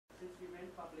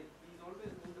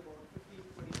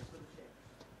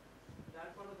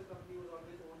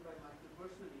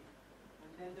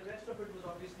And the rest of it was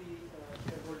obviously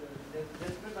shareholders. There's a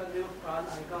gentleman by the name of Carl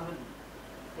Icahn.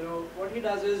 What he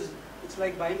does is, it's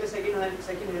like buying a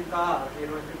second-hand car. If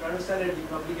you try to sell it, you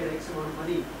probably get X amount of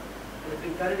money. But if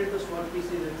you cut it into small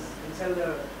pieces and sell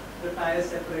the tires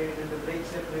separate and the brakes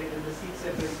separate and the seats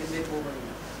separate, you can make more money.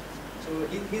 So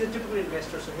he's a typical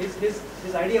investor. So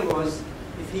his idea was,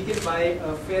 if he can buy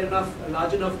a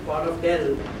large enough part of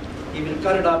Dell, he will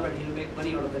cut it up and he'll make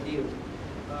money out of the deal.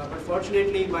 But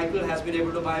fortunately, Michael has been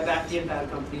able to buy back the entire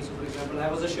company. So for example, I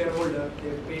was a shareholder,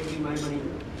 they paid me my money,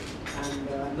 and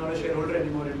I'm not a shareholder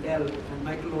anymore in Dell, and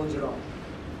Michael owns it all.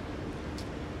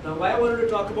 Now why I wanted to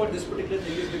talk about this particular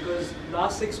thing is because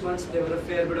last 6 months there were a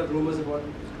fair bit of rumors about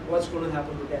what's going to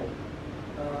happen to Dell.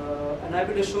 And I've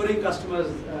been assuring customers,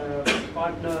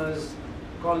 partners,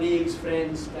 colleagues,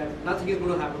 friends that nothing is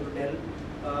going to happen to Dell.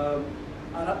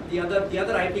 The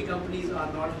other IT companies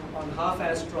are not on half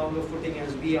as strong a footing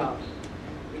as we are,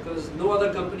 because no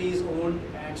other company is owned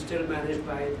and still managed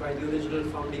by the original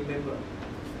founding member.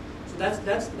 So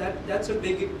that's a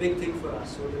big thing for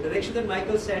us. So the direction that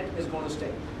Michael set is going to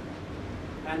stay.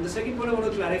 And the second point I want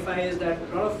to clarify is that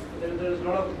there's a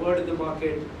lot of word in the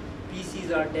market.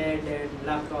 PCs are dead and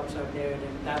laptops are dead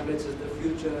and tablets is the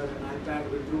future and iPad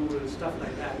will rule and stuff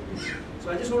like that. So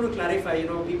I just want to clarify,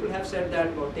 people have said that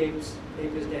about tape is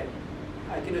dead.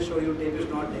 I can assure you tape is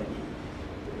not dead.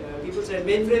 People said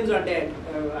mainframes are dead.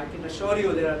 I can assure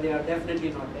you they are definitely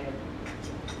not dead.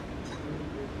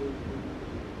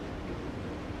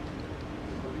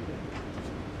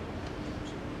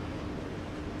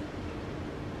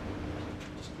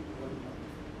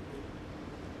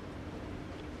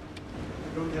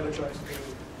 Don't have a choice.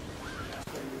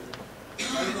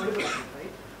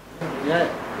 Right? Yeah.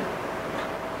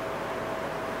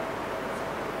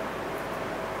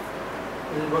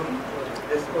 Is it working?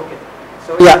 Yes. Okay.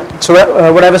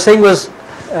 So what I was saying was,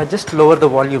 just lower the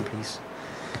volume, please.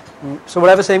 So what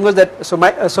I was saying was that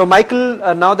so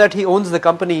Michael, now that he owns the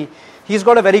company, he's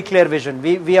got a very clear vision.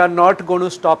 We are not going to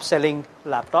stop selling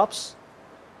laptops.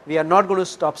 We are not going to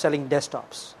stop selling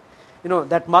desktops.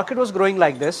 That market was growing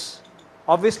like this.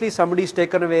 Obviously, somebody's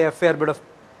taken away a fair bit of,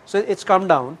 so it's come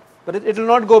down, but it will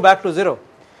not go back to zero.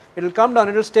 It will come down,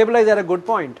 it will stabilize at a good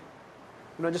point.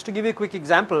 Just to give you a quick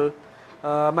example,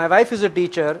 my wife is a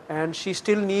teacher and she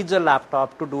still needs a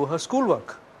laptop to do her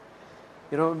schoolwork.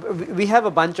 We have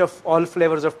a bunch of all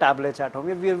flavors of tablets at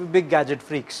home. We are big gadget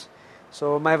freaks.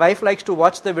 So my wife likes to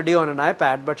watch the video on an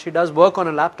iPad, but she does work on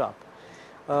a laptop.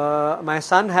 My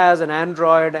son has an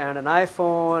Android and an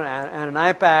iPhone and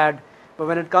an iPad. But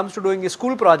when it comes to doing his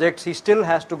school projects, he still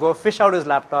has to go fish out his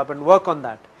laptop and work on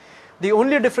that. The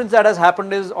only difference that has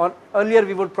happened is earlier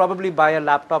we would probably buy a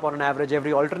laptop on an average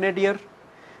every alternate year.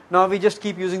 Now we just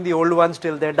keep using the old ones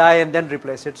till they die and then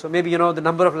replace it. So maybe the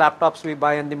number of laptops we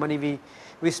buy and the money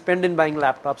we spend in buying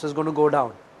laptops is going to go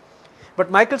down.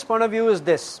 But Michael's point of view is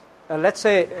this. Let's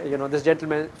say this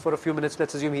gentleman, for a few minutes,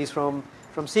 let's assume he's from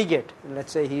Seagate. And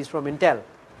let's say he's from Intel.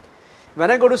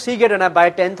 When I go to Seagate and I buy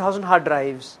 10,000 hard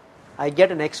drives, I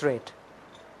get an X rate.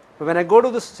 But when I go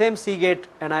to the same Seagate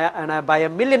and I buy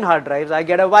 1,000,000 hard drives, I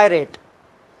get a Y rate.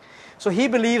 So he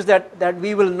believes that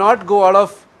we will not go out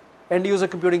of end user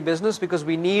computing business because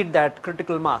we need that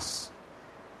critical mass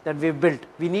that we've built.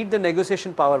 We need the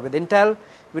negotiation power with Intel,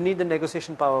 we need the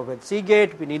negotiation power with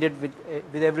Seagate, we need it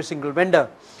with every single vendor.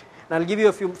 And I'll give you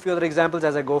a few other examples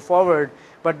as I go forward,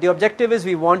 but the objective is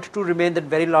we want to remain that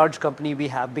very large company we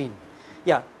have been.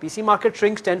 Yeah, PC market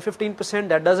shrinks 10-15%,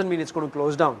 that doesn't mean it's going to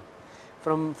close down.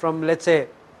 From let's say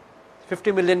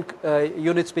 50 million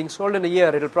units being sold in a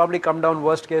year, it'll probably come down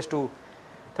worst case to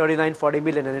 39-40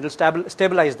 million and it'll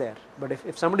stabilize there. But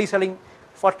if somebody's selling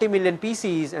 40 million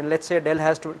PCs and let's say Dell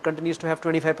continues to have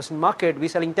 25% market, we're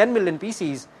selling 10 million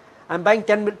PCs, I'm buying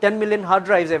 10 million hard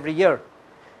drives every year.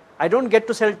 I don't get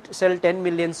to sell 10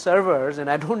 million servers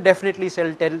and I don't definitely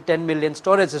sell 10 million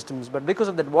storage systems, but because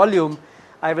of that volume,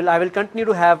 I will continue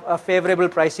to have a favorable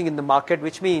pricing in the market,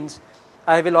 which means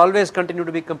I will always continue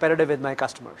to be competitive with my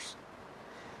customers.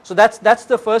 So that's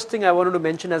the first thing I wanted to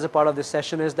mention as a part of this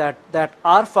session is that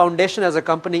our foundation as a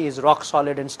company is rock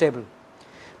solid and stable.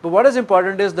 But what is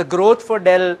important is the growth for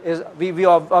Dell is, we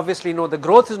obviously know the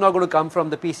growth is not going to come from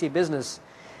the PC business.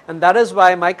 And that is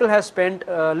why Michael has spent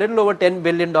a little over $10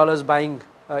 billion buying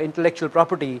intellectual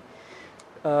property.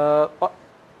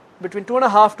 Between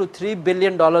 $2.5 to $3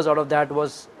 billion out of that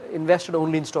was invested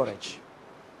only in storage.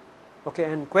 Okay,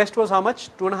 and Quest was how much?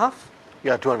 2.5?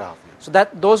 Yeah, 2.5. So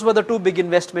those were the two big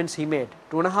investments he made.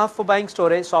 2.5 for buying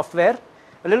storage software,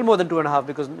 a little more than 2.5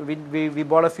 because we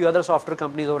bought a few other software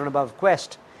companies over and above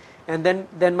Quest. And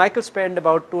then Michael spent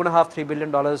about $2.5-3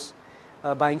 billion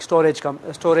buying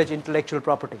storage intellectual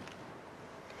property.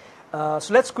 So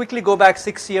let's quickly go back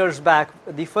 6 years back.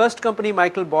 The first company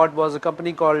Michael bought was a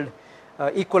company called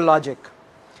EqualLogic,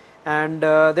 and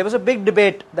there was a big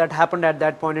debate that happened at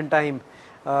that point in time.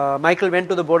 Michael went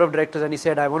to the board of directors and he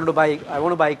said, I want to buy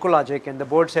EqualLogic, and the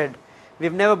board said,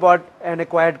 we've never bought and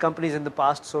acquired companies in the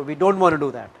past, so we don't want to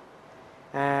do that.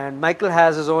 And Michael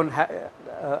has his own,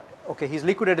 okay, he's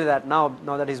liquidated that now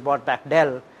that he's bought back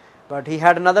Dell, but he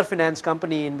had another finance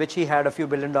company in which he had a few $1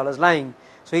 billion lying.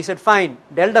 So he said, fine,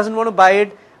 Dell doesn't want to buy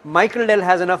it, Michael Dell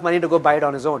has enough money to go buy it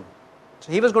on his own.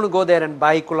 So he was going to go there and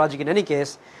buy EqualLogic in any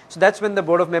case. So that's when the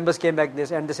board of members came back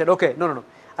and they said, okay, no,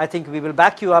 I think we will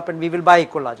back you up and we will buy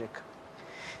EqualLogic.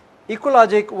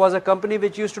 EqualLogic was a company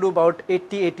which used to do about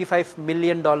 $85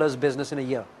 million business in a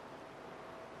year.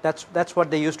 That's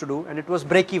what they used to do, and it was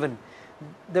break even.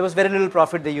 There was very little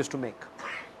profit they used to make.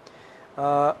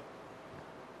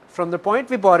 From the point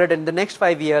we bought it, in the next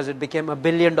 5 years, it became a $1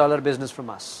 billion business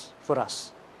for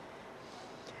us.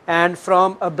 And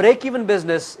from a break-even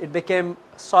business, it became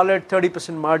solid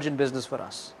 30% margin business for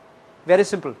us. Very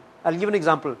simple. I'll give an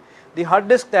example. The hard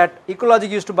disk that EqualLogic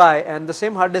used to buy, and the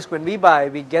same hard disk when we buy,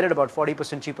 we get it about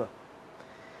 40% cheaper.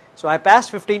 So I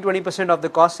passed 15-20% of the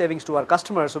cost savings to our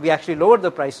customers, so we actually lowered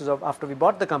the prices after we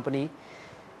bought the company.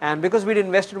 And because we'd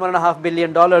invested $1.5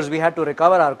 billion, we had to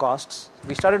recover our costs.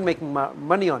 We started making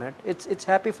money on it. It's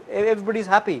happy. Everybody's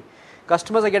happy.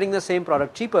 Customers are getting the same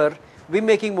product cheaper. We're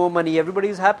making more money.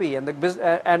 Everybody's happy. And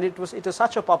it was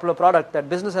such a popular product that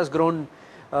business has grown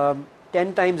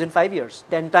 10 times in 5 years.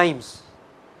 10 times.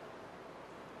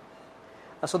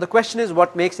 So the question is,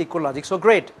 what makes EqualLogic so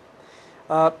great?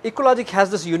 EqualLogic has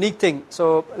this unique thing.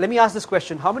 So let me ask this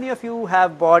question. How many of you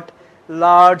have bought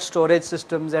large storage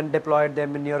systems and deployed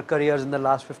them in your careers in the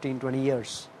last 15-20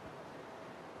 years?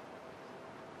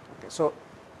 Okay, so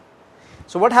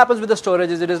what happens with the storage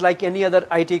is, it is like any other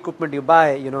IT equipment you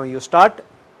buy. You start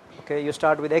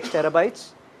with X terabytes,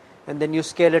 and then you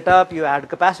scale it up, you add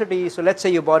capacity. So let's say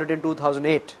you bought it in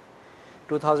 2008.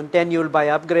 2010 you will buy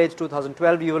upgrades,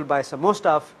 2012 you will buy some more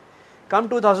stuff. Come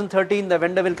 2013, the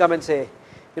vendor will come and say,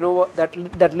 you know what, that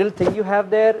little thing you have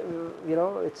there,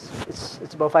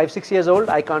 it's about 5-6 years old,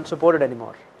 I can't support it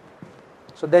anymore.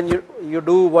 So then you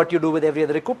do what you do with every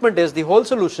other equipment, is the whole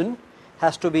solution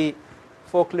has to be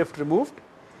forklift removed.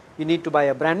 You need to buy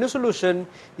a brand new solution.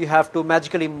 You have to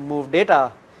magically move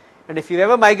data. And if you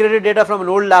ever migrated data from an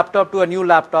old laptop to a new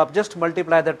laptop, just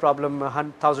multiply that problem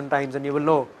 1,000 times and you will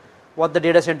know what the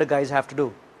data center guys have to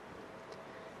do.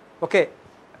 Okay,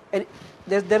 and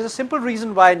there's a simple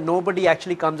reason why nobody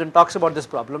actually comes and talks about this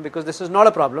problem, because this is not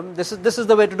a problem. This is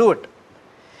the way to do it.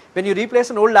 When you replace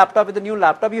an old laptop with a new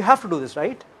laptop, you have to do this,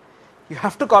 right? You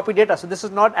have to copy data. So this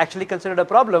is not actually considered a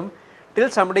problem till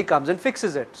somebody comes and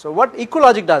fixes it. So what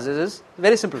EqualLogic does is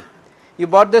very simple. You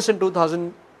bought this in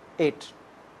 2008.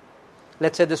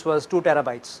 Let's say this was 2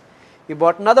 terabytes. You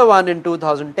bought another one in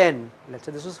 2010. Let's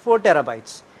say this was 4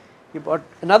 terabytes. You bought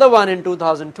another one in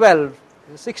 2012,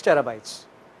 6 terabytes.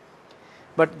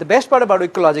 But the best part about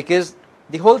EqualLogic is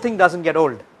the whole thing doesn't get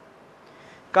old.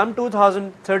 Come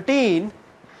 2013,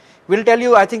 we'll tell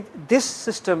you, I think this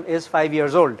system is 5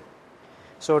 years old.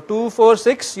 So 2, 4,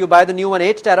 6, you buy the new one,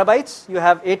 8 terabytes. You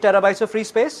have 8 terabytes of free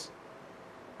space.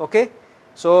 Okay,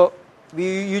 so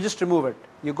you just remove it.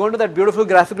 You go into that beautiful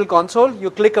graphical console.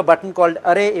 You click a button called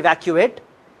Array Evacuate.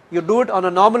 You do it on a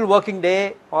normal working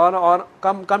day. Come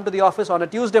to the office on a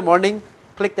Tuesday morning.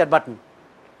 Click that button.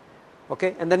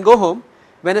 Okay, and then go home.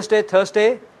 Wednesday,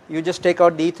 Thursday, you just take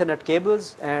out the Ethernet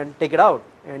cables and take it out.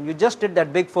 And you just did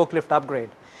that big forklift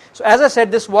upgrade. So as I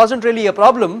said, this wasn't really a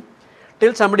problem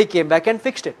till somebody came back and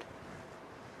fixed it.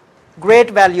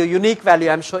 Great value, unique value.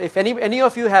 I'm sure if any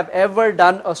of you have ever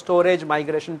done a storage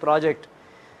migration project,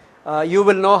 you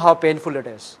will know how painful it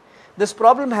is. This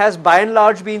problem has by and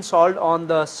large been solved on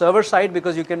the server side,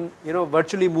 because you can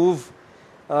virtually move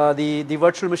the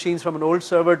virtual machines from an old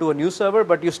server to a new server,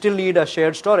 but you still need a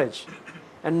shared storage,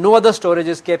 and no other storage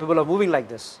is capable of moving like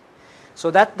this. So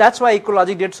that's why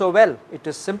EqualLogic did so well. It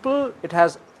is simple. It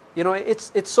has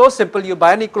it's so simple. You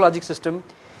buy an EqualLogic system,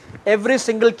 every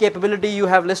single capability you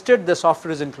have listed, the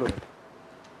software is included.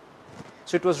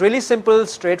 So it was really simple,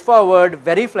 straightforward,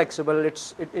 very flexible.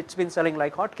 It's been selling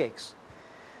like hotcakes.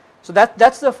 So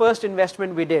that's the first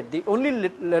investment we did. The only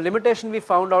limitation we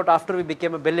found out after we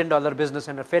became a $1 billion business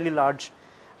and a fairly large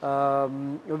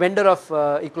vendor of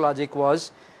EqualLogic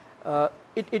was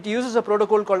it uses a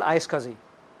protocol called iSCSI.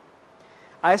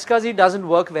 iSCSI doesn't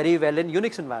work very well in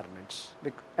Unix environments,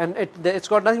 and it's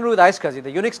got nothing to do with iSCSI.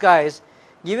 The Unix guys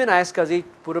give an iSCSI,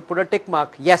 put a tick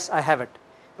mark, yes, I have it.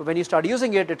 But when you start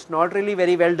using it, it's not really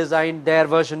very well designed, their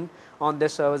version on their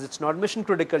servers. It's not mission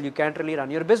critical. You can't really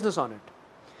run your business on it.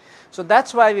 So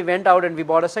that's why we went out and we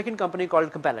bought a second company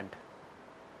called Compellent.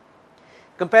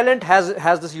 Compellent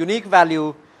has this unique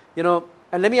value,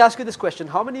 and let me ask you this question.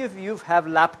 How many of you have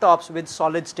laptops with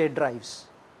solid state drives?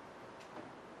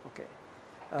 Okay.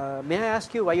 May I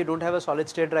ask you why you don't have a solid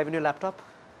state drive in your laptop?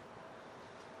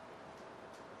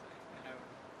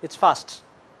 It's fast.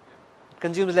 It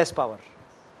consumes less power.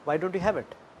 Why don't you have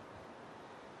it?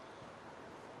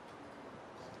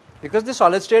 Because the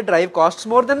solid state drive costs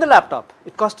more than the laptop.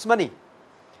 It costs money.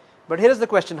 But here is the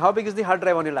question. How big is the hard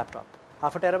drive on your laptop?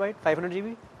 Half a terabyte? 500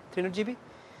 GB? 300 GB?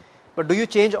 But do you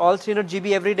change all 300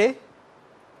 GB every day?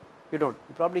 You don't.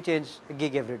 You probably change a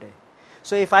gig every day.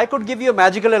 So if I could give you a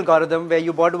magical algorithm where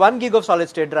you bought 1 gig of solid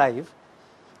state drive,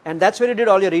 and that's where you did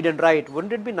all your read and write,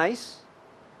 wouldn't it be nice?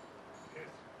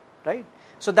 Right?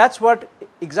 So that's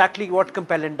exactly what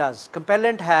Compellent does.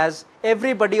 Compellent has,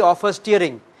 everybody offers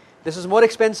tiering. This is more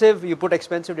expensive, you put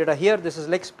expensive data here. This is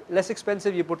less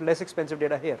expensive, you put less expensive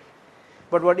data here.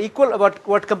 But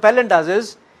what Compellent does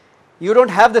is, you don't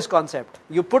have this concept.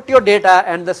 You put your data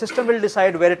and the system will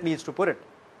decide where it needs to put it.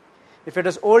 If it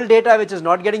is old data which is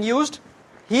not getting used,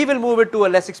 he will move it to a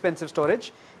less expensive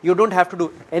storage. You don't have to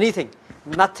do anything.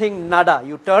 Nothing, nada.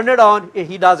 You turn it on,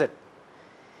 he does it.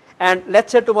 And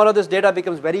let's say tomorrow this data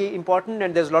becomes very important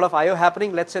and there's a lot of I/O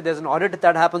happening. Let's say there's an audit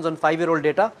that happens on 5-year-old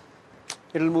data.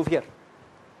 It will move here.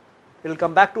 It will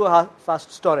come back to a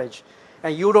fast storage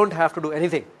and you don't have to do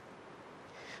anything.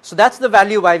 So that's the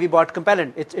value why we bought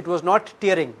Compellent. It was not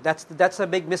tiering. That's a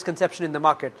big misconception in the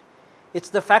market. It's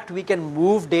the fact we can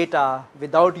move data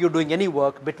without you doing any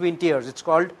work between tiers. It's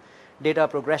called data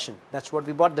progression. That's what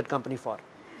we bought that company for.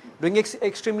 Doing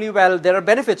extremely well. There are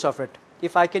benefits of it.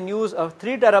 If I can use a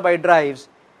 3 terabyte drives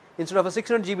instead of a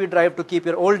 600 GB drive to keep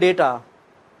your old data,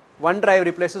 one drive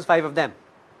replaces 5 of them.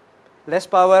 Less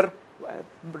power,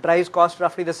 drives cost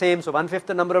roughly the same, so 1/5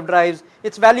 the number of drives,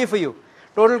 it's value for you.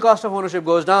 Total cost of ownership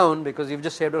goes down because you've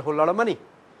just saved a whole lot of money.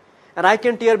 And I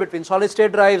can tier between solid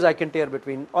state drives, I can tier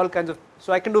between all kinds of,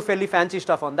 so I can do fairly fancy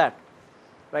stuff on that.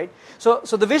 Right? So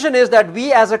the vision is that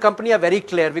we as a company are very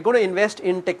clear. We're going to invest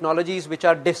in technologies which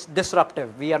are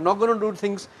disruptive. We are not going to do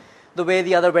things the way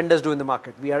the other vendors do in the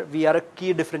market. We are a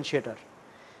key differentiator.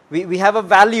 We have a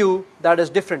value that is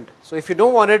different. So if you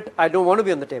don't want it, I don't want to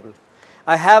be on the table.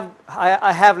 I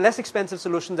have less expensive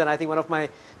solutions, and I think one of my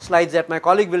slides that my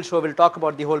colleague will show will talk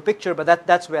about the whole picture, but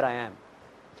that's where I am.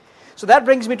 So that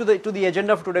brings me to the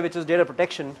agenda for today, which is data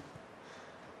protection.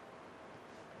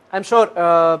 I'm sure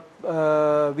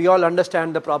we all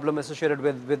understand the problem associated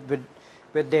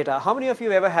with data. How many of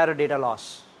you ever had a data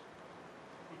loss?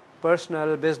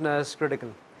 Personal, business, critical.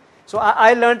 So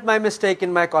I learned my mistake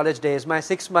in my college days, my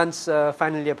 6 months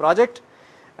final year project,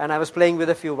 and I was playing with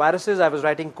a few viruses. I was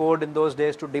writing code in those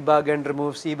days to debug and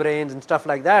remove C-brains and stuff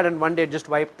like that, and one day it just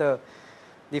wiped the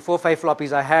 4-5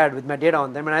 floppies I had with my data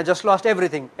on them, and I just lost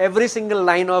everything. Every single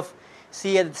line of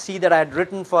C that I had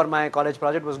written for my college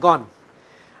project was gone.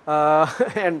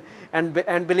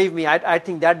 And believe me, I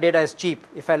think that data is cheap.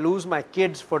 If I lose my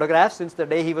kid's photographs since the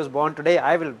day he was born today,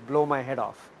 I will blow my head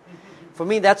off. For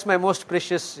me, that's my most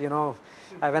precious,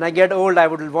 when I get old, I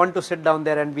would want to sit down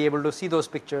there and be able to see those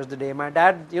pictures the day. My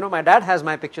dad has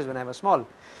my pictures when I was small.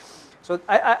 So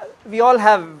we all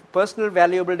have personal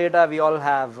valuable data. We all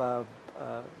have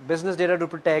business data to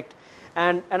protect.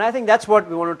 And I think that's what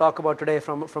we want to talk about today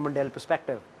from a Dell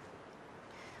perspective.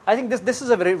 I think this is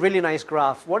a really nice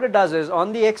graph. What it does is,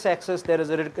 on the x-axis, there is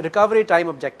a recovery time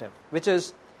objective, which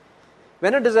is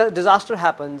when a disaster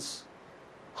happens,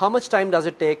 how much time does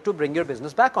it take to bring your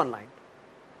business back online?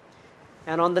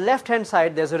 And on the left-hand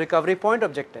side, there's a recovery point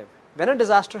objective. When a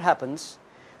disaster happens,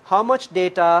 how much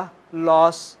data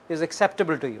loss is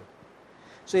acceptable to you?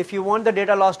 So if you want the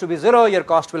data loss to be 0, your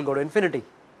cost will go to infinity.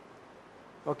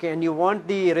 Okay, and you want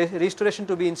the restoration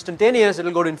to be instantaneous, it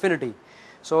will go to infinity.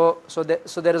 So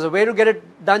there is a way to get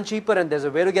it done cheaper, and there's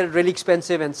a way to get it really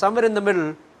expensive, and somewhere in the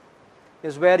middle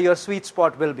is where your sweet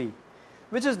spot will be,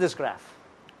 which is this graph.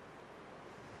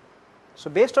 So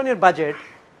based on your budget,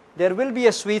 there will be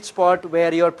a sweet spot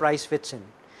where your price fits in.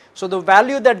 So the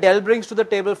value that Dell brings to the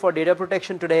table for data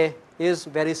protection today is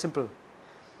very simple.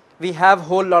 We have a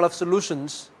whole lot of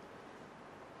solutions,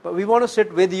 but we want to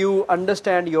sit with you,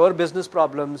 understand your business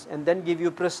problems, and then give you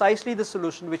precisely the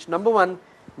solution which, number one,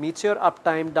 meets your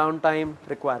uptime, downtime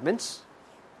requirements,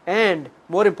 and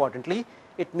more importantly,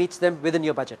 it meets them within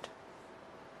your budget.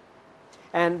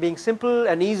 And being simple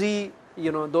and easy,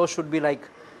 those should be like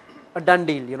a done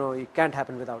deal. It can't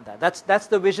happen without that. That's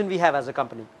the vision we have as a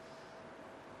company.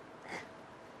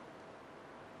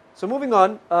 So moving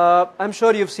on, I'm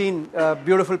sure you've seen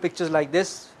beautiful pictures like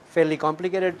this fairly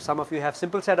complicated. Some of you have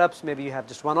simple setups, maybe you have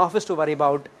just one office to worry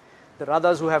about. There are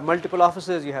others who have multiple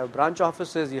offices, you have branch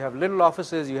offices, you have little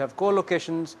offices, you have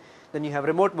co-locations, then you have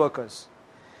remote workers.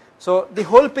 So the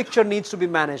whole picture needs to be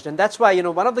managed, and that's why,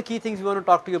 one of the key things we want to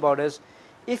talk to you about is,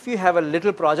 if you have a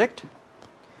little project,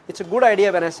 it's a good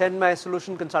idea when I send my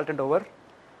solution consultant over,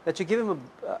 that you give him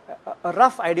a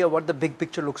rough idea of what the big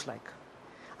picture looks like.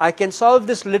 I can solve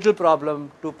this little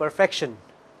problem to perfection,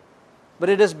 but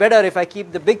it is better if I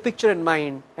keep the big picture in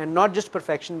mind, and not just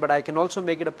perfection, but I can also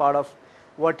make it a part of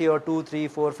what your 2, 3,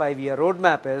 4, 5 year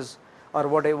roadmap is, or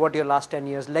what your last 10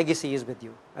 years legacy is with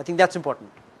you. I think that's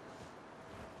important.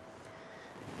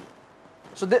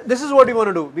 So this is what we want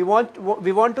to do. We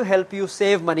want to help you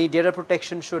save money. Data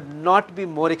protection should not be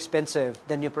more expensive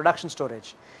than your production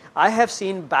storage. I have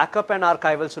seen backup and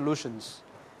archival solutions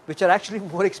which are actually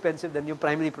more expensive than your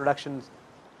primary production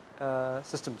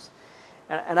systems.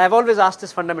 And I've always asked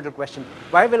this fundamental question: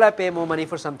 why will I pay more money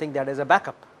for something that is a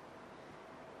backup?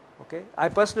 Okay, I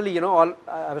personally,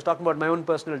 I was talking about my own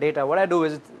personal data. What I do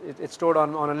is it's stored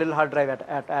on a little hard drive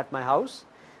at my house.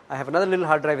 I have another little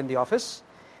hard drive in the office.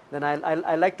 Then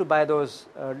I like to buy those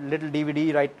little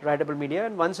DVD writable media,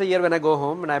 and once a year when I go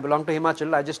home and I belong to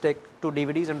Himachal, I just take 2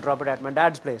 DVDs and drop it at my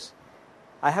dad's place.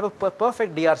 I have a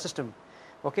perfect DR system,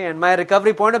 okay, and my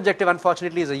recovery point objective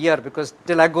unfortunately is a year, because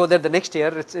till I go there the next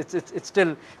year, it's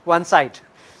still one site.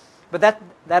 But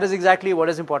that is exactly what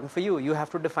is important for you. You have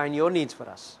to define your needs for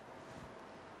us.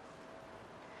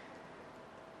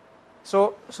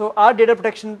 So our data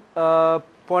protection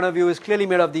point of view is clearly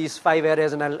made of these 5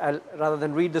 areas, and I'll rather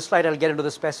than read the slide, I'll get into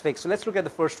the specifics. So let's look at the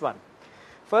first one.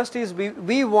 First is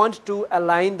we want to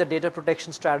align the data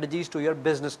protection strategies to your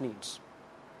business needs.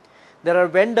 There are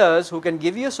vendors who can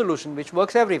give you a solution which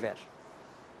works everywhere.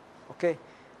 Okay,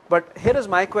 but here is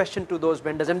my question to those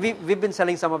vendors, and we've been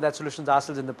selling some of that solutions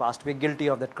ourselves in the past. We're guilty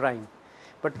of that crime.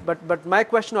 But my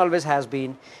question always has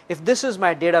been, if this is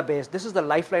my database, this is the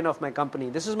lifeline of my company,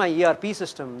 this is my ERP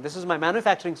system, this is my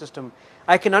manufacturing system,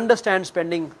 I can understand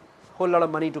spending a whole lot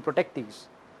of money to protect these.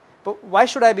 But why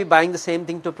should I be buying the same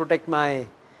thing to protect my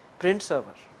print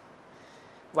server?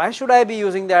 Why should I be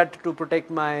using that to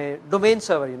protect my domain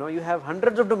server? You have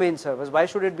hundreds of domain servers. Why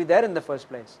should it be there in the first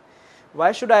place?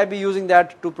 Why should I be using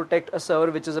that to protect a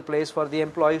server which is a place for the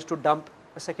employees to dump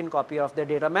a second copy of their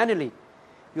data manually?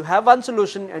 You have one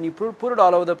solution and you put it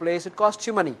all over the place, it costs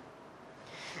you money.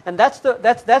 And that's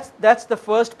the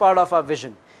first part of our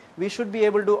vision. We should be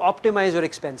able to optimize your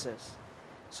expenses.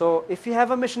 So if you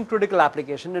have a mission critical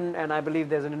application, and I believe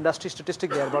there's an industry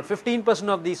statistic there, about 15%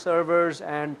 of these servers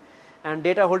and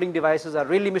data holding devices are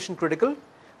really mission critical,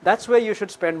 that's where you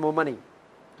should spend more money,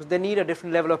 because they need a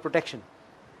different level of protection.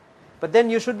 But then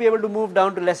you should be able to move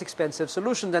down to less expensive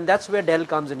solutions, and that's where Dell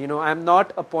comes in. I'm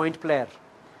not a point player.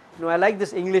 I like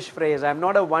this English phrase, I'm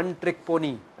not a one-trick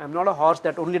pony. I'm not a horse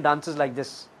that only dances like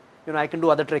this. I can do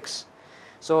other tricks.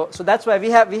 So that's why we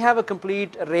have a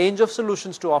complete range of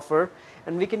solutions to offer,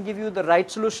 and we can give you the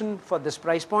right solution for this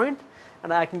price point,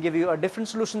 and I can give you a different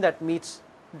solution that meets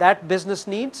that business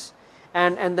needs,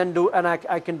 and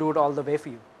I can do it all the way for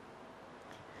you.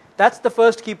 That's the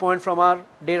first key point from our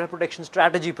data protection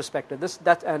strategy perspective.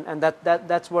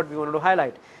 That's what we wanted to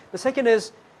highlight. The second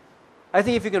is, I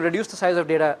think if you can reduce the size of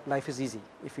data, life is easy.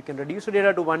 If you can reduce the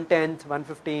data to 1/10,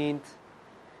 1/15,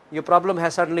 your problem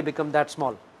has suddenly become that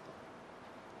small.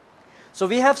 So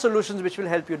we have solutions which will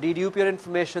help you dedupe your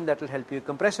information, that will help you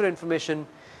compress your information.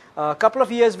 A couple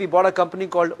of years we bought a company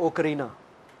called Ocarina.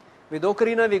 With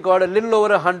Ocarina we got a little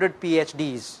over 100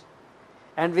 PhDs,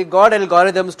 and we got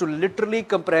algorithms to literally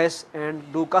compress and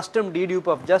do custom dedupe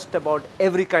of just about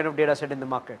every kind of data set in the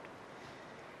market.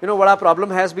 What our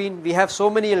problem has been? We have so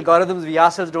many algorithms, we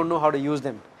ourselves don't know how to use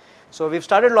them. So we've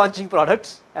started launching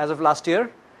products as of last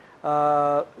year.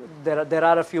 There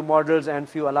are a few models and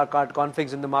few a la carte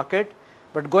configs in the market.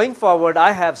 But going forward,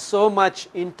 I have so much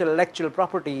intellectual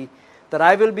property that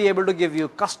I will be able to give you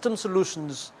custom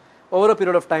solutions over a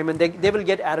period of time, and they will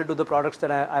get added to the products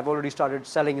that I've already started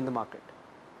selling in the market.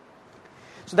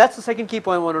 So that's the second key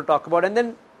point I want to talk about. And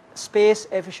then space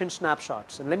efficient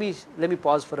snapshots. And let me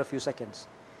pause for a few seconds.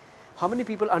 How many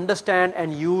people understand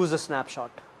and use a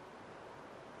snapshot?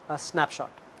 A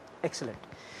snapshot. Excellent.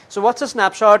 So what's a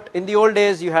snapshot? In the old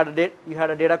days, you had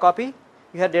a data copy,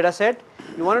 you had data set.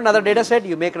 You want another data set,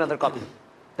 you make another copy.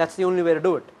 That's the only way to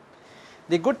do it.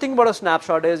 The good thing about a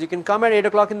snapshot is you can come at 8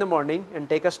 o'clock in the morning and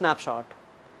take a snapshot.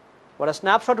 What a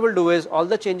snapshot will do is all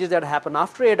the changes that happen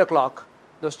after 8 o'clock,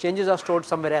 those changes are stored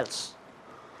somewhere else.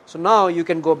 So now you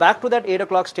can go back to that 8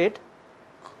 o'clock state,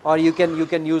 or you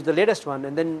can use the latest one,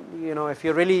 and then if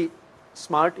you're really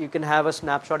smart, you can have a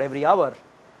snapshot every hour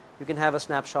You can have a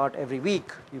snapshot every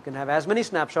week. You can have as many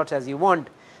snapshots as you want,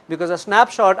 because a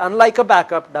snapshot, unlike a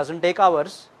backup, doesn't take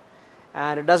hours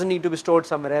and it doesn't need to be stored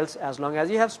somewhere else. As long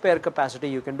as you have spare capacity,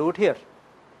 you can do it here.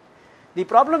 The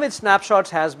problem with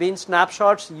snapshots has been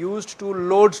snapshots used to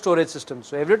load storage systems.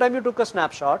 So every time you took a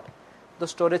snapshot, the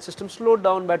storage system slowed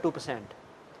down by 2%.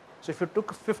 So if you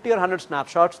took 50 or 100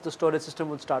 snapshots, the storage system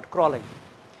would start crawling.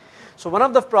 So one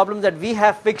of the problems that we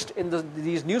have fixed in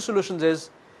these new solutions is,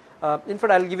 in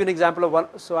fact, I'll give you an example of one.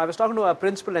 So I was talking to a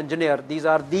principal engineer. These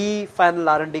are the final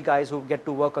R&D guys who get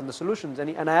to work on the solutions.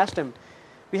 And I asked him,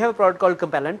 we have a product called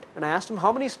Compellent, and I asked him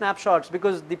how many snapshots,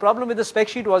 because the problem with the spec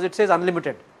sheet was it says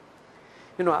unlimited.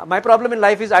 My problem in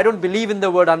life is I don't believe in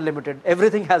the word unlimited.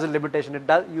 Everything has a limitation.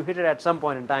 You hit it at some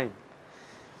point in time.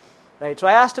 Right? So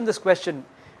I asked him this question,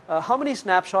 how many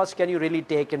snapshots can you really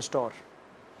take and store?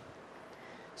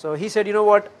 So he said, you know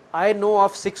what, I know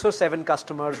of 6 or 7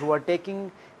 customers who are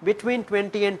taking between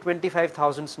 20 and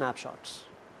 25,000 snapshots.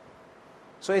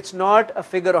 So it's not a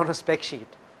figure on a spec sheet.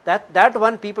 That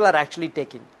one people are actually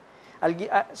taking.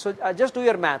 So just do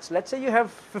your maths. Let's say you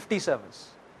have 50 servers,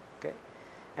 okay,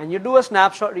 and you do a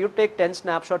snapshot, you take 10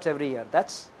 snapshots every year.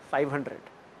 That's 500.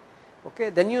 Okay,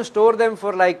 then you store them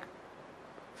for like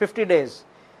 50 days.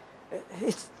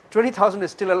 20,000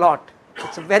 is still a lot.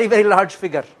 It's a very, very large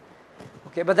figure.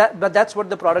 Okay, but that's what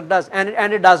the product does, and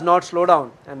it does not slow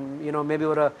down. And maybe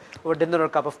over dinner or a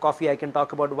cup of coffee, I can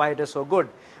talk about why it is so good.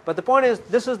 But the point is,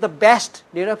 this is the best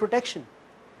data protection.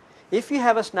 If you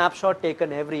have a snapshot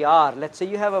taken every hour, let's say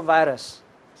you have a virus,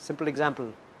 simple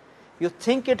example, you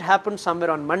think it happened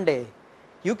somewhere on Monday,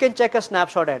 you can check a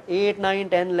snapshot at 8, 9,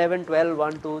 10, 11, 12,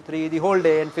 1, 2, 3, the whole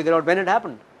day and figure out when it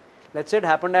happened. Let's say it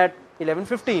happened at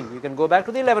 11:15. You can go back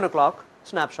to the 11 o'clock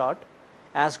snapshot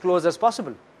as close as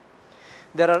possible.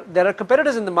 There are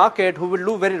competitors in the market who will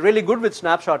do really good with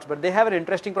snapshots, but they have an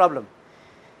interesting problem.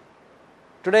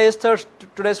 Today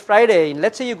is Friday.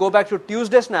 Let's say you go back to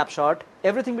Tuesday snapshot,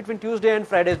 everything between Tuesday and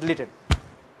Friday is deleted.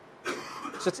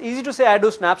 So it's easy to say I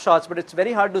do snapshots, but it's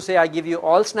very hard to say I give you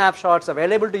all snapshots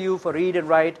available to you for read and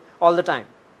write all the time.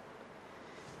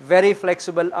 Very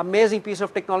flexible, amazing piece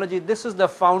of technology. This is the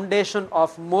foundation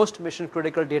of most mission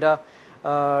critical data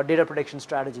protection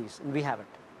strategies, and we have it.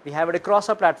 We have it across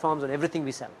our platforms and everything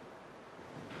we sell.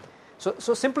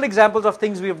 So simple examples of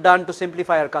things we have done to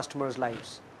simplify our customers'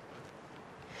 lives.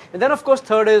 And then of course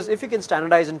third is, if you can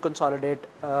standardize and consolidate,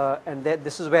 and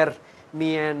this is where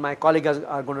me and my colleagues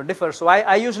are going to differ. So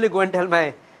I usually go and tell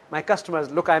my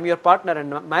customers, look, I'm your partner,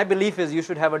 and my belief is you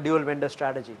should have a dual vendor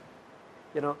strategy.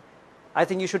 I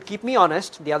think you should keep me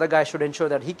honest. The other guy should ensure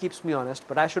that he keeps me honest,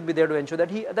 but I should be there to ensure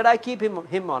that I keep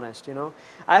him honest.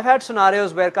 I've had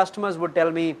scenarios where customers would tell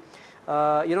me,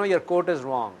 your quote is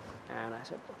wrong, and I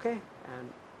said, okay, and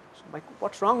so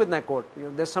what's wrong with my quote?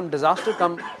 There's some disaster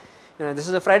come. This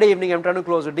is a Friday evening. I'm trying to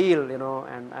close a deal.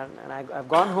 And I've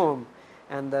gone home,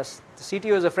 and the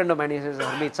CTO is a friend of mine. He says,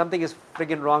 Harmeet, something is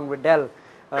friggin' wrong with Dell.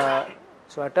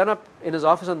 So I turn up in his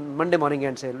office on Monday morning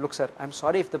and say, look sir, I'm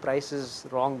sorry if the price is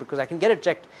wrong, because I can get it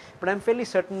checked, but I'm fairly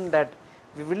certain that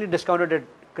we really discounted it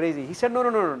crazy. He said,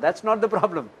 no, that's not the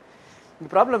problem. The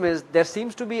problem is there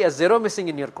seems to be a 0 missing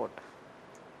in your quote.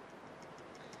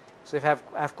 So if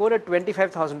I've quoted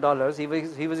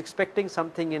 $25,000, he was expecting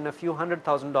something in a few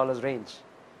 $100,000 range,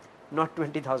 not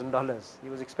 $20,000. He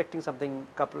was expecting something,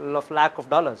 couple of lakh of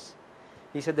dollars.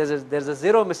 He said there's a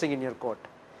 0 missing in your quote.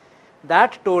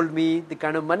 That told me the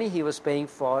kind of money he was paying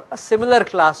for a similar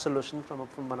class solution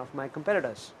from one of my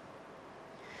competitors.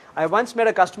 I once met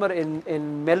a customer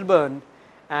in Melbourne,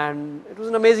 and it was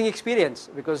an amazing experience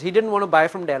because he didn't want to buy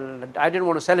from Dell. I didn't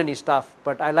want to sell any stuff,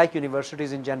 but I like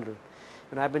universities in general.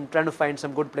 I've been trying to find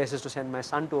some good places to send my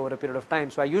son to over a period of time.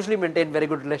 So I usually maintain very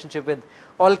good relationship with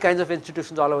all kinds of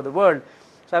institutions all over the world.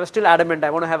 So I was still adamant,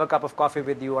 I want to have a cup of coffee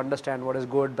with you, understand what is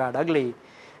good, bad, ugly.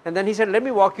 And then he said, let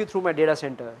me walk you through my data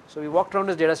center. So we walked around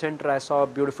his data center. I saw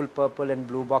beautiful purple and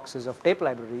blue boxes of tape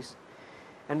libraries.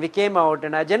 And we came out,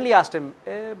 and I generally asked him,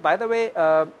 by the way,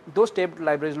 those tape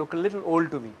libraries look a little old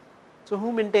to me. So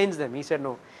who maintains them? He said,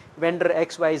 no, vendor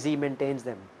XYZ maintains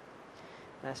them.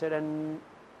 And I said, and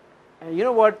you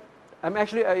know what? I'm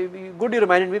actually, good you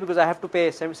reminded me, because I have to pay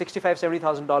 $65,000,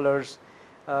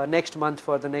 $70,000 next month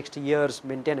for the next year's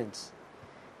maintenance.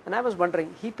 And I was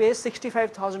wondering, he pays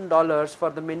 $65,000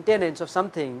 for the maintenance of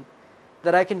something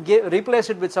that I can replace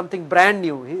it with something brand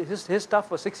new. His stuff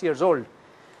was 6 years old.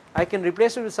 I can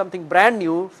replace it with something brand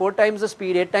new, 4 times the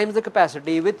speed, 8 times the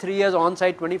capacity, with 3 years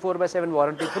on-site 24/7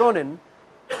 warranty thrown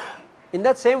in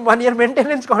that same 1 year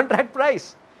maintenance contract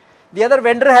price. The other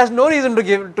vendor has no reason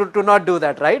to not do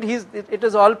that, right? It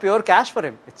is all pure cash for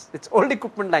him. It's old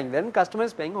equipment lying there, and customer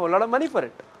is paying a whole lot of money for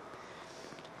it.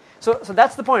 So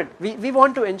that's the point. We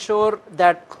want to ensure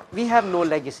that we have no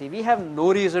legacy. We have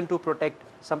no reason to protect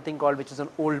something called, which is an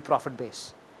old profit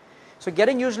base. So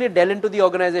getting usually Dell into the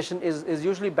organization is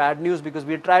usually bad news, because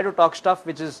we try to talk stuff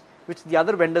which the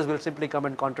other vendors will simply come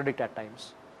and contradict at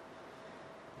times.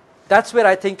 That's where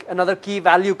I think another key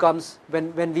value comes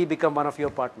when we become one of your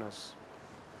partners.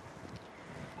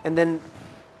 And then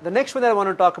the next one that I want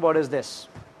to talk about is this.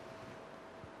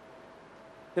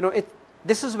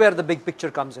 This is where the big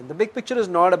picture comes in. The big picture is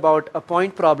not about a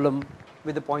point problem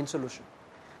with a point solution.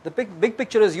 The big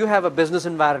picture is you have a business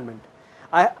environment.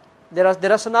 There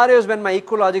are scenarios when my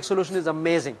EcoLogic solution is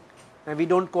amazing and we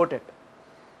don't quote it.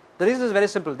 The reason is very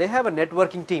simple. They have a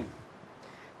networking team.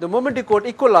 The moment you quote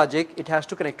EcoLogic, it has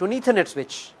to connect to an Ethernet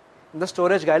switch. And the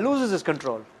storage guy loses his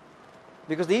control,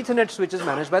 because the Ethernet switch is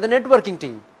managed by the networking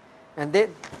team, and they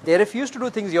refuse to do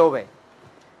things your way.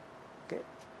 Okay.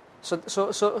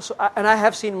 And I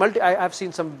have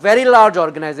seen some very large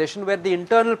organizations where the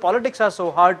internal politics are so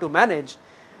hard to manage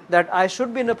that I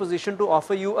should be in a position to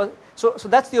offer you so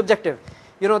that's the objective.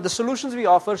 The solutions we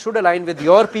offer should align with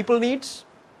your people needs.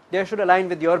 They should align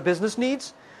with your business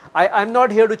needs. I'm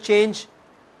not here to change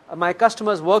my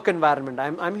customer's work environment.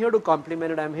 I'm here to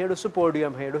complement it. I'm here to support you.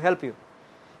 I'm here to help you.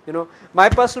 My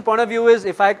personal point of view is,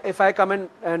 if I come in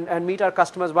and meet our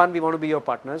customers, one, we want to be your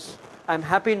partners. I'm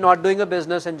happy not doing a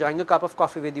business, enjoying a cup of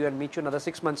coffee with you and meet you another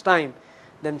 6 months' time,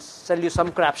 than sell you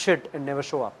some crap shit and never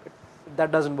show up.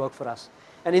 That doesn't work for us.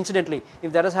 And incidentally,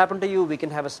 if that has happened to you, we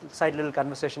can have a side little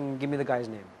conversation. Give me the guy's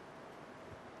name.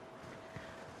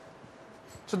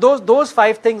 So those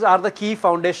 5 things are the key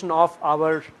foundation of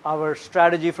our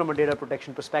strategy from a data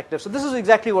protection perspective. So this is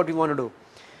exactly what we want to do.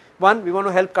 One, we want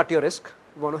to help cut your risk.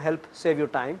 We want to help save your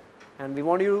time, and we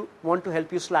want to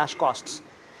help you slash costs.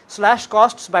 Slash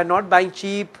costs by not buying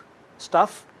cheap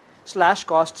stuff. Slash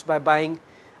costs by buying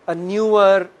a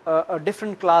newer, a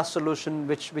different class solution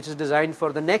which is designed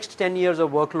for the next 10 years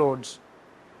of workloads,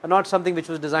 and not something which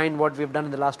was designed what we've done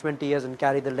in the last 20 years and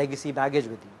carry the legacy baggage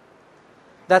with you.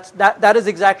 That is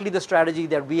exactly the strategy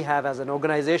that we have as an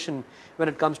organization when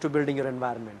it comes to building your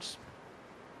environments.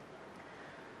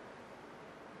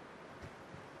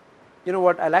 You know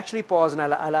what, I'll actually pause and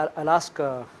I'll ask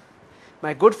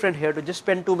my good friend here to just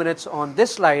spend 2 minutes on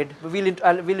this slide. We'll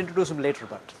introduce him later,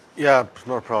 but. Yeah,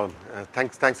 no problem.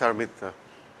 Thanks, Armit.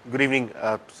 Good evening.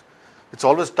 It's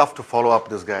always tough to follow up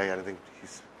this guy. I think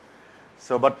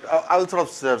but I'll sort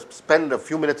of spend a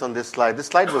few minutes on this slide. This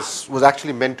slide was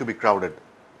actually meant to be crowded.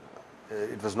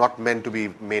 It was not meant to be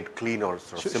made clean or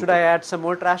sort of simple. Should I add some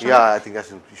more trash? Yeah, I think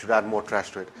you should add more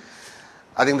trash to it.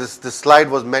 I think this slide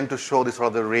was meant to show the sort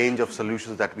of the range of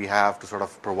solutions that we have to sort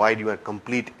of provide you a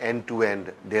complete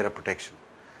end-to-end data protection,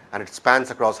 and it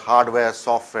spans across hardware,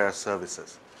 software,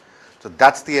 services. So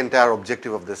that's the entire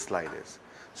objective of this slide is.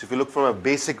 So if you look from a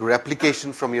basic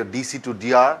replication from your DC to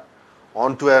DR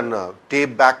onto a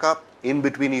tape backup, in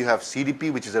between you have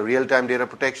CDP, which is a real-time data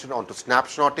protection, onto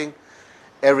snapshotting,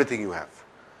 everything you have.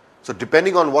 So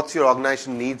depending on what your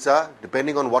organization needs are,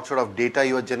 depending on what sort of data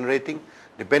you are generating,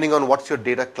 depending on what your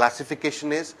data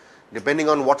classification is, depending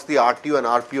on what the RTO and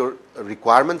RPO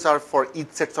requirements are for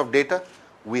each sets of data,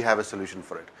 we have a solution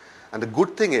for it. And the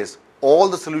good thing is, all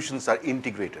the solutions are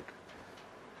integrated.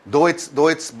 Though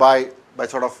it's by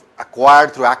sort of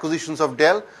acquired through acquisitions of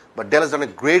Dell, but Dell has done a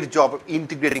great job of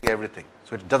integrating everything.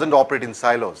 So it doesn't operate in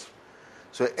silos.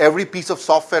 So every piece of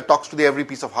software talks to every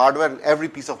piece of hardware, and every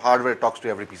piece of hardware talks to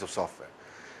every piece of software.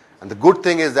 And the good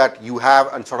thing is that you have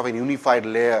a sort of a unified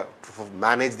layer to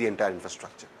manage the entire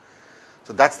infrastructure.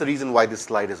 So that's the reason why this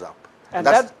slide is up. And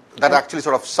that actually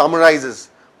sort of summarizes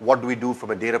what do we do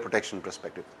from a data protection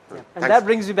perspective. Yeah. And that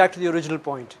brings me back to the original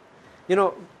point.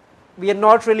 We are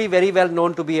not really very well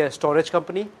known to be a storage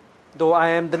company, though I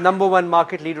am the #1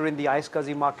 market leader in the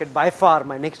iSCSI market by far.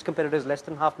 My next competitor is less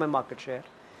than half my market share.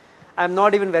 I'm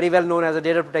not even very well known as a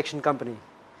data protection company.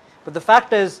 But the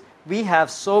fact is, we have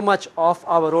so much of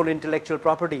our own intellectual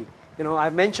property.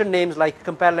 I've mentioned names like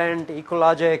Compellent,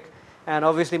 EcoLogic, and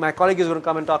obviously my colleague is going to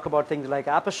come and talk about things like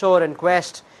Apashore and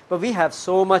Quest, but we have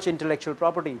so much intellectual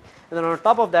property. And then on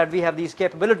top of that, we have these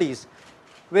capabilities.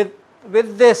 With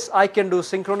this, I can do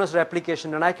synchronous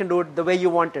replication, and I can do it the way you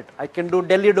want it. I can do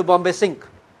Delhi to Bombay sync.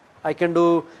 I can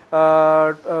do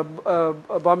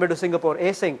Bombay to Singapore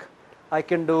async. I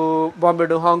can do Bombay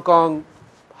to Hong Kong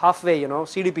halfway,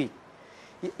 CDP.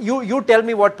 You tell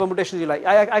me what permutations you like.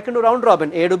 I can do round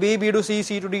robin, A to B, B to C,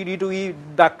 C to D, D to E,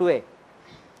 back to A.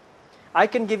 I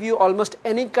can give you almost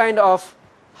any kind of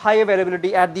high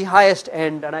availability at the highest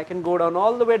end, and I can go down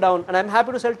all the way down, and I'm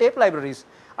happy to sell tape libraries.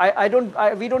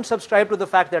 We don't subscribe to the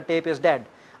fact that tape is dead.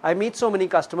 I meet so many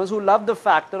customers who love the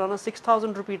fact that on a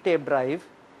 6,000 rupee tape drive,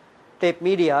 tape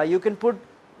media, you can put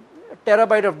a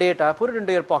terabyte of data, put it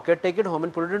into your pocket, take it home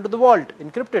and put it into the vault,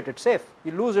 encrypt it, it's safe.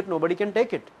 You lose it, nobody can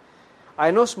take it.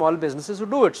 I know small businesses who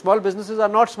do it. Small businesses are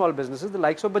not small businesses, the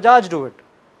likes of Bajaj do it.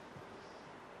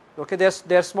 Okay,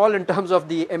 they're small in terms of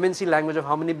the MNC language of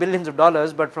how many billions of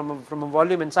dollars, but from a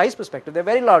volume and size perspective, they're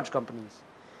very large companies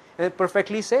and they're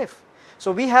perfectly safe.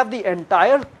 So we have the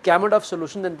entire gamut of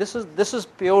solutions, and this is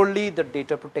purely the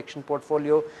data protection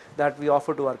portfolio that we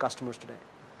offer to our customers today.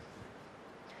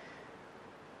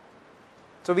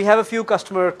 So we have a few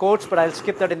customer quotes, but I'll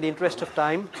skip that in the interest of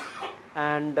time.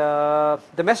 And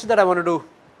the message that I wanted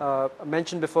to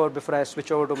mention before I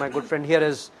switch over to my good friend here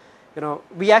is,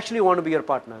 we actually want to be your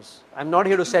partners. I'm not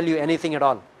here to sell you anything at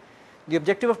all. The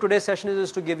objective of today's session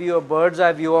is to give you a bird's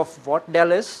eye view of what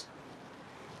Dell is.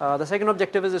 The second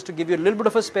objective is to give you a little bit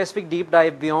of a specific deep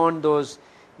dive beyond those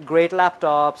great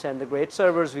laptops and the great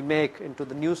servers we make into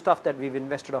the new stuff that we've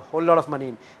invested a whole lot of money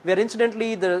in. We are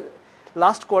incidentally, the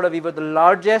last quarter we were the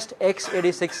largest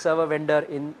x86 server vendor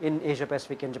in Asia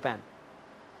Pacific and Japan.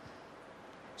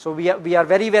 So we are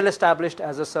very well established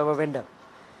as a server vendor.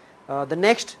 The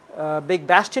next big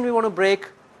bastion we want to break,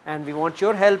 and we want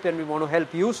your help and we want to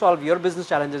help you solve your business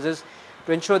challenges, is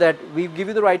to ensure that we give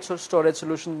you the right storage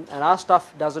solution and our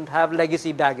stuff doesn't have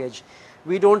legacy baggage.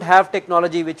 We don't have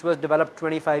technology which was developed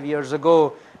 25 years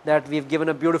ago that we've given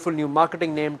a beautiful new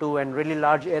marketing name to and really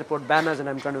large airport banners and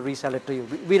I'm trying to resell it to you.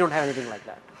 We don't have anything like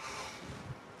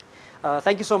that.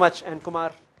 Thank you so much, and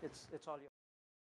Kumar, it's all yours.